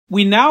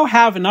We now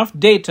have enough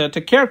data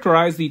to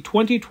characterize the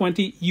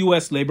 2020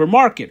 U.S. labor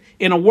market.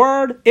 In a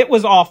word, it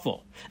was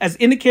awful. As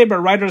indicated by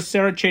writers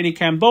Sarah Cheney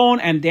Cambone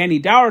and Danny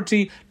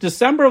Dougherty,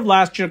 December of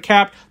last year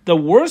capped the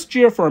worst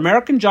year for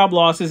American job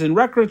losses in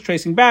records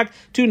tracing back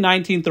to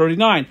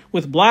 1939,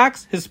 with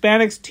blacks,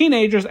 Hispanics,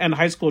 teenagers, and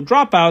high school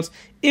dropouts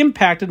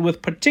impacted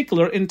with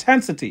particular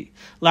intensity.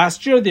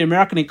 Last year, the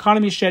American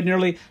economy shed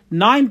nearly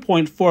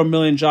 9.4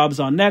 million jobs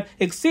on net,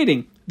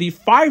 exceeding the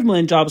 5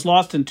 million jobs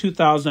lost in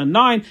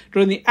 2009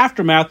 during the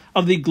aftermath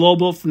of the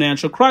global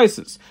financial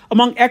crisis.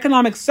 Among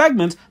economic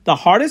segments, the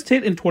hardest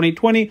hit in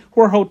 2020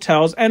 were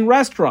hotels and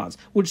restaurants,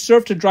 which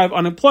served to drive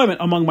unemployment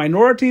among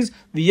minorities,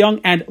 the young,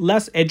 and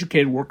less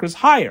educated workers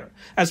higher.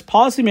 As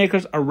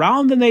policymakers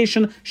around the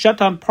nation shut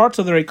down parts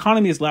of their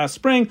economies last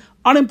spring,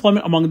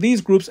 unemployment among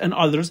these groups and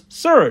others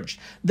surged.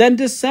 Then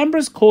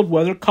December's cold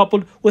weather,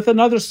 coupled with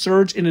another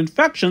surge in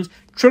infections,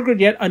 triggered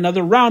yet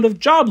another round of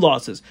job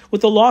losses.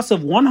 With the loss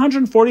of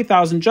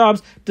 140,000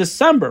 jobs,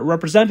 December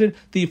represented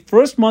the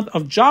first month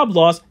of job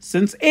loss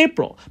since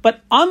April.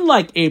 But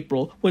unlike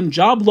April, when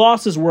job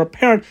losses were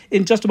apparent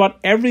in just about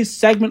every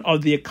segment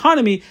of the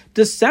economy,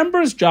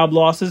 December's job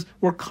losses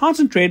were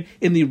concentrated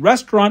in the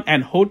restaurant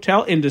and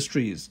hotel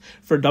industries.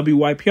 For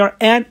WYPR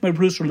and my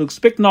producer Luke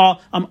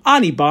Spicknall, I'm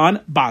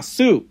Anirban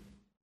Basu.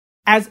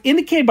 As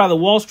indicated by the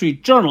Wall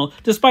Street Journal,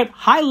 despite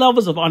high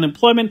levels of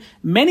unemployment,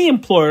 many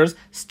employers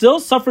still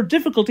suffer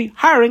difficulty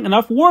hiring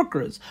enough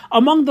workers.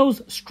 Among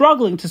those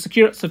struggling to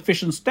secure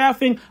sufficient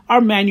staffing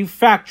are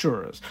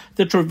manufacturers.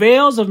 The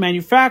travails of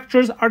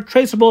manufacturers are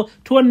traceable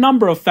to a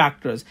number of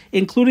factors,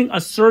 including a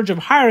surge of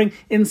hiring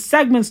in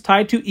segments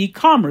tied to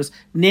e-commerce,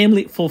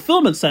 namely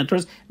fulfillment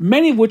centers,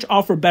 many of which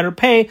offer better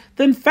pay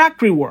than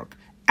factory work.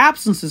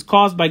 Absences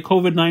caused by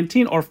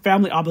COVID-19 or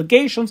family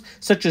obligations,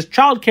 such as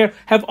childcare,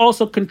 have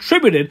also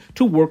contributed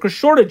to worker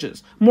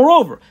shortages.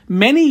 Moreover,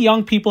 many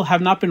young people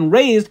have not been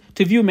raised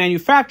to view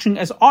manufacturing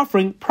as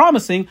offering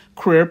promising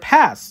career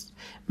paths.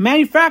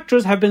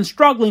 Manufacturers have been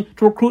struggling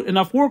to recruit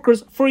enough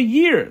workers for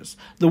years.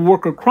 The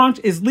worker crunch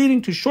is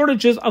leading to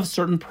shortages of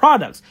certain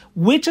products,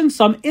 which in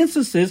some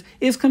instances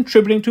is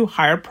contributing to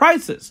higher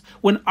prices.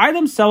 When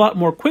items sell out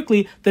more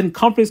quickly than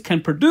companies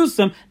can produce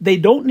them, they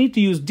don't need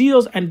to use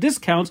deals and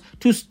discounts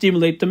to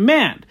stimulate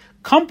demand.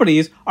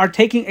 Companies are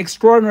taking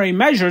extraordinary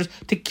measures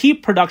to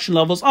keep production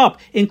levels up,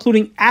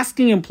 including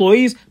asking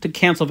employees to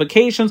cancel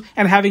vacations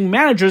and having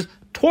managers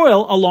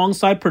toil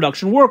alongside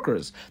production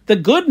workers. The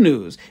good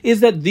news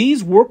is that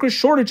these worker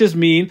shortages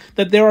mean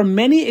that there are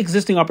many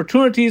existing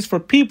opportunities for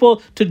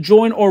people to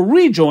join or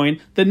rejoin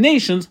the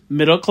nation's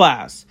middle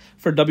class.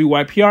 For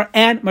WYPR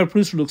and my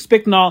producer Luke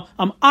Spicknall,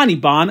 I'm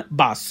Anirban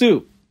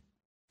Basu.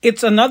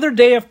 It's another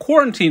day of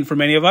quarantine for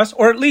many of us,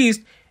 or at least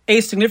a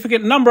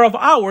significant number of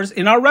hours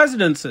in our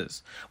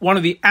residences. One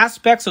of the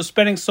aspects of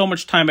spending so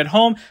much time at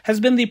home has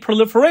been the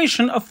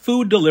proliferation of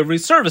food delivery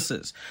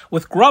services,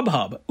 with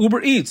Grubhub,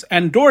 Uber Eats,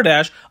 and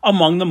DoorDash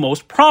among the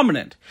most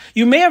prominent.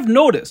 You may have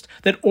noticed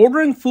that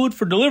ordering food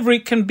for delivery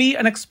can be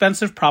an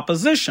expensive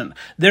proposition.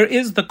 There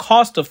is the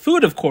cost of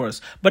food, of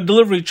course, but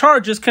delivery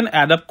charges can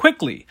add up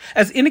quickly.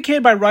 As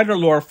indicated by writer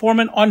Laura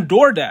Foreman on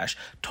DoorDash,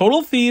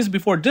 total fees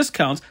before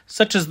discounts,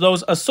 such as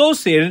those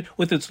associated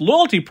with its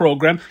loyalty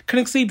program, can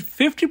exceed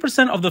 50%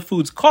 of the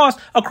food's cost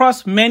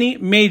across many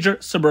major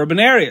suburban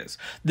areas.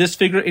 This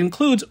figure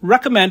includes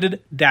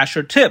recommended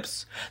Dasher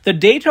tips. The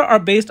data are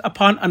based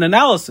upon an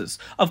analysis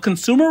of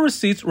consumer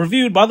receipts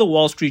reviewed by the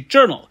Wall Street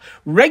Journal.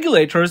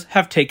 Regulators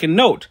have taken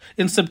note.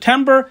 In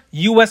September,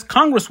 U.S.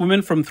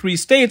 congresswomen from 3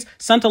 states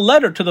sent a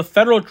letter to the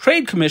Federal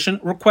Trade Commission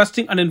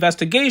requesting an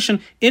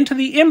investigation into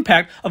the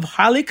impact of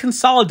highly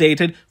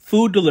consolidated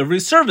food delivery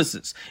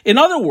services. In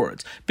other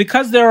words,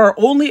 because there are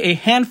only a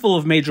handful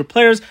of major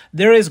players,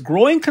 there is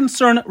growing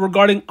concern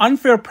regarding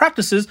unfair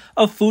practices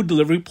of food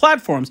delivery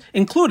platforms,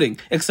 including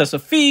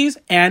excessive fees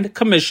and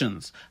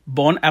commissions.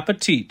 Bon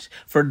appetit.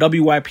 For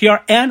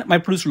WYPR and my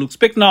producer Luke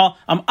Spicknall,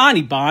 I'm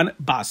Anirban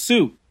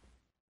Basu.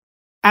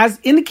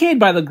 As indicated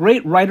by the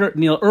great writer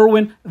Neil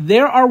Irwin,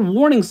 there are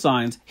warning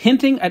signs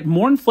hinting at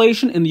more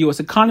inflation in the U.S.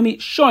 economy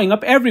showing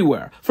up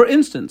everywhere. For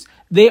instance,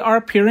 they are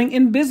appearing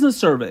in business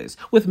surveys,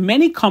 with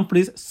many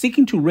companies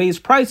seeking to raise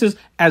prices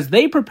as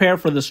they prepare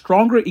for the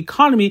stronger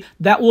economy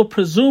that will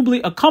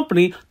presumably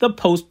accompany the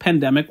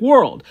post-pandemic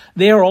world.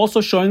 They are also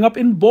showing up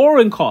in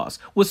borrowing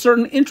costs, with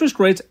certain interest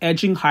rates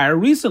edging higher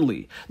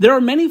recently. There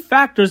are many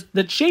factors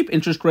that shape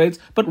interest rates,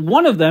 but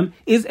one of them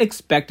is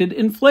expected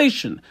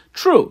inflation.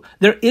 True,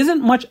 there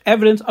isn't much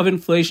evidence of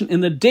inflation in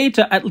the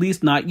data, at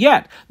least not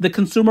yet. The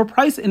Consumer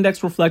Price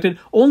Index reflected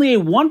only a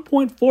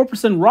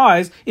 1.4%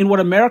 rise in what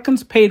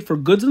Americans paid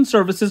for goods and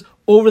services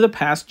over the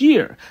past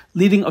year.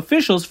 Leading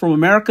officials from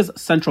America's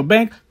central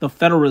bank, the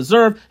Federal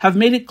Reserve, have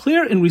made it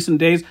clear in recent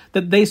days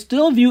that they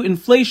still view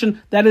inflation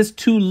that is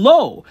too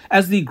low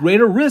as the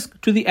greater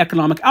risk to the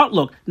economic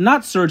outlook,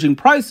 not surging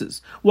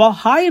prices. While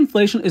high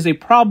inflation is a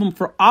problem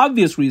for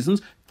obvious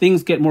reasons,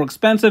 things get more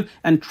expensive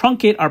and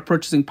truncate our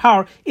purchasing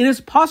power, it is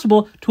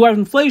possible to have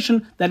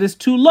inflation that is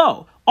too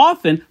low,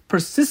 Often,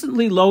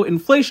 persistently low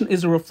inflation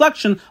is a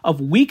reflection of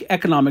weak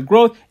economic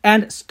growth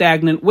and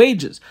stagnant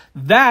wages.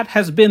 That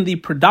has been the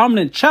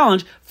predominant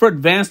challenge for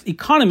advanced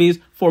economies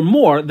for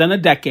more than a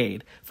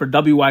decade. For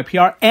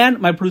WYPR and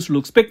my producer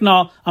Luke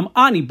Spicknall, I'm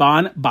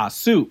Anirban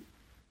Basu.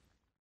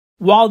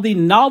 While the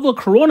novel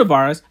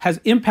coronavirus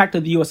has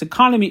impacted the U.S.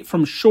 economy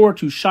from shore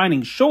to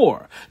shining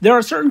shore, there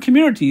are certain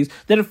communities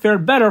that have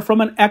fared better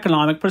from an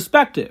economic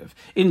perspective.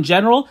 In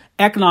general,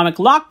 economic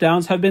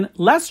lockdowns have been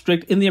less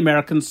strict in the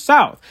American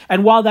South,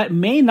 and while that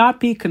may not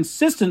be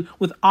consistent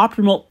with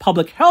optimal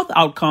public health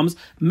outcomes,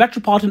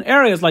 metropolitan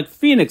areas like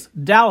Phoenix,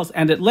 Dallas,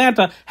 and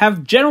Atlanta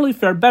have generally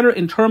fared better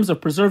in terms of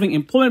preserving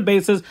employment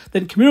bases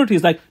than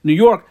communities like New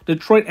York,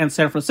 Detroit, and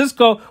San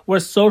Francisco, where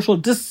social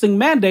distancing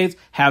mandates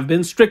have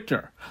been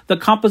stricter. The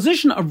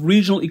composition of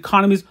regional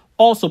economies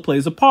also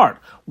plays a part.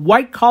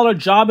 White-collar,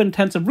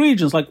 job-intensive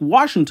regions like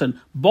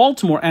Washington,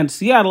 Baltimore, and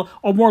Seattle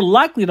are more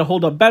likely to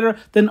hold up better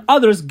than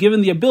others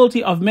given the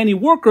ability of many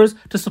workers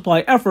to supply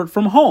effort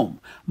from home.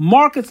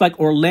 Markets like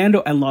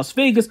Orlando and Las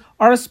Vegas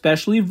are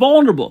especially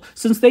vulnerable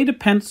since they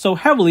depend so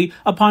heavily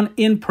upon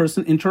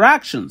in-person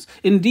interactions.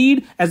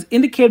 Indeed, as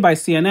indicated by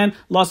CNN,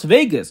 Las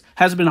Vegas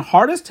has been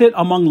hardest hit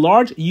among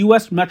large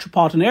U.S.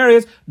 metropolitan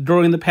areas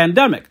during the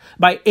pandemic.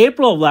 By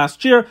April of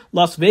last year,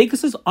 Las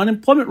Vegas's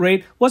unemployment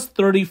rate was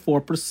 34%.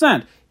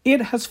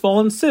 It has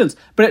fallen since,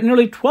 but at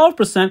nearly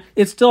 12%,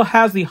 it still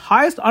has the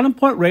highest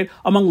unemployment rate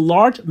among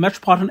large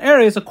metropolitan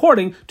areas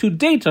according to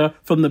data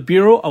from the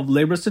Bureau of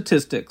Labor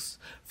Statistics.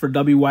 For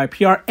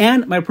WYPR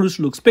and my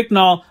producer Luke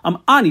Spicknall, I'm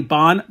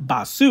Anirban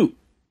Basu.